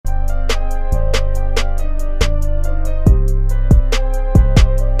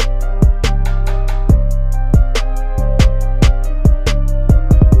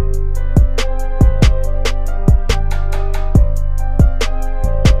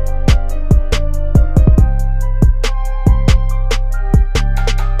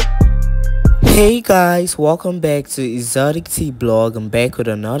Hey guys, welcome back to Exoticteablog. I'm back with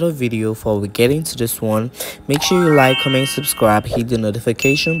another video. Before we get into this one, make sure you like, comment, subscribe, hit the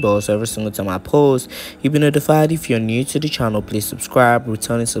notification bell so every single time I post you'll be notified. If you're new to the channel, please subscribe.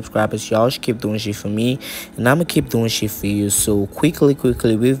 Returning subscribers, y'all should keep doing shit for me and I'ma keep doing shit for you. So quickly,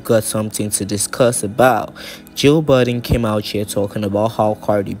 we've got something to discuss about. Budden came out here talking about how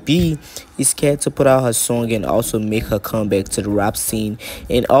Cardi B is scared to put out her song and also make her comeback to the rap scene,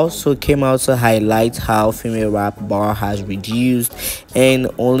 and also came out to highlight how female rap bar has reduced and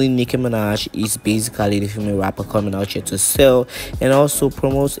only Nicki Minaj is basically the female rapper coming out here to sell and also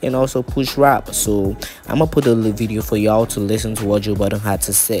promote and also push rap. So I'm gonna put a little video for y'all to listen to what Budden had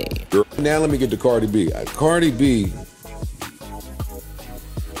to say. Now let me get to Cardi B. Cardi B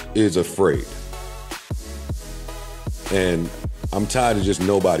is afraid. And I'm tired of just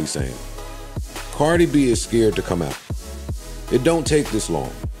nobody saying. Cardi B is scared to come out. It don't take this long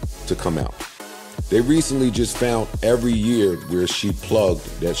to come out. They recently just found every year where she plugged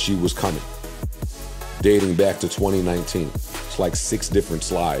that she was coming, dating back to 2019. It's like 6 different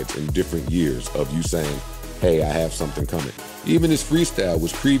slides in different years of you saying, hey, I have something coming. Even this freestyle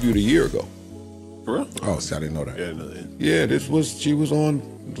was previewed a year ago. For real? Oh, see, I didn't know that. Yeah, she was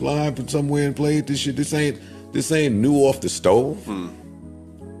on live somewhere and played this shit. This ain't new off the stove.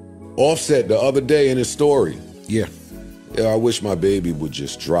 Offset the other day in his story. Yeah, I wish my baby would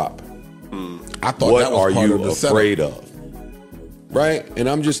just drop. I thought what that was are you afraid of? Right? And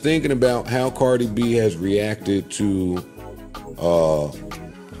I'm just thinking about how Cardi B has reacted to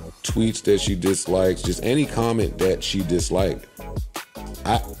tweets that she dislikes, just any comment that she disliked.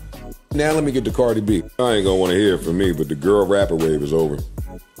 Now let me get to Cardi B. I ain't gonna want to hear it from me, but the girl rapper wave is over.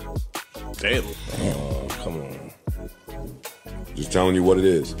 Damn. Come on. Just telling you what it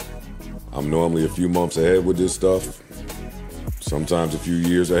is. I'm normally a few months ahead with this stuff. Sometimes a few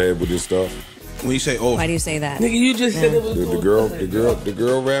years ahead with this stuff. When you say over, why do you say that? Nigga, you just said it was the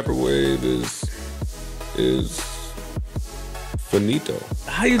girl rapper wave is finito.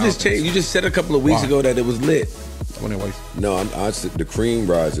 how you just changed? You just said a couple of weeks ago that it was lit. No, I said the cream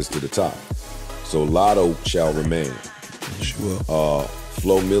rises to the top. So Lotto shall remain. Sure.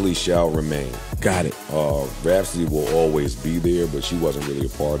 Flo Milli shall remain. Got it. Rhapsody will always be there, but she wasn't really a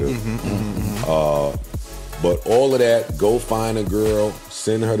part of. But all of that, go find a girl,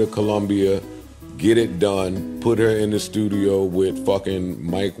 send her to Columbia, get it done, put her in the studio with fucking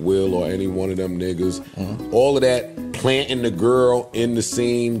Mike Will or any one of them niggas. All of that, planting the girl in the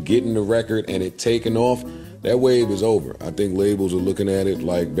scene, getting the record, and it taking off. That wave is over. I think labels are looking at it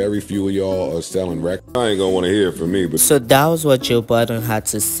like very few of y'all are selling records. I ain't gonna want to hear it from me, but so that was what Budden had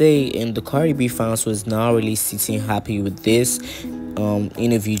to say, and the Cardi B fans was not really sitting happy with this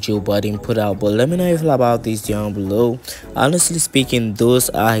interview Budden put out. But let me know if you about this down below. Honestly speaking,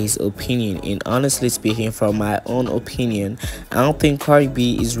 those are his opinion, and honestly speaking, from my own opinion, I don't think Cardi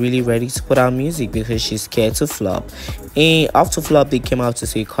B is really ready to put out music because she's scared to flop. And after flop, they came out to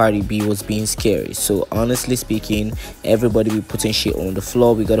say Cardi B was being scary. So honestly speaking, everybody be putting shit on the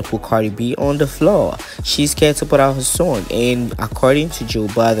floor. We gotta put Cardi B on the floor. She's scared to put out her song, and according to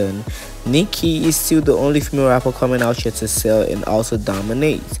Budden, Nicki is still the only female rapper coming out here to sell and also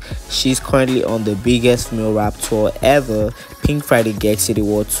dominate. She's currently on the biggest female rap tour ever, Pink Friday Get City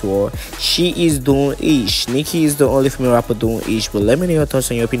World Tour. She is doing ish. Nicki is the only female rapper doing ish. But let me know your thoughts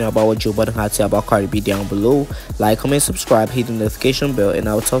and your opinion about what Budden had to say about Cardi B down below. Like, comment, subscribe, hit the notification bell, and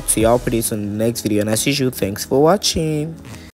I'll talk to y'all pretty soon in the next video. And as usual, thanks for watching.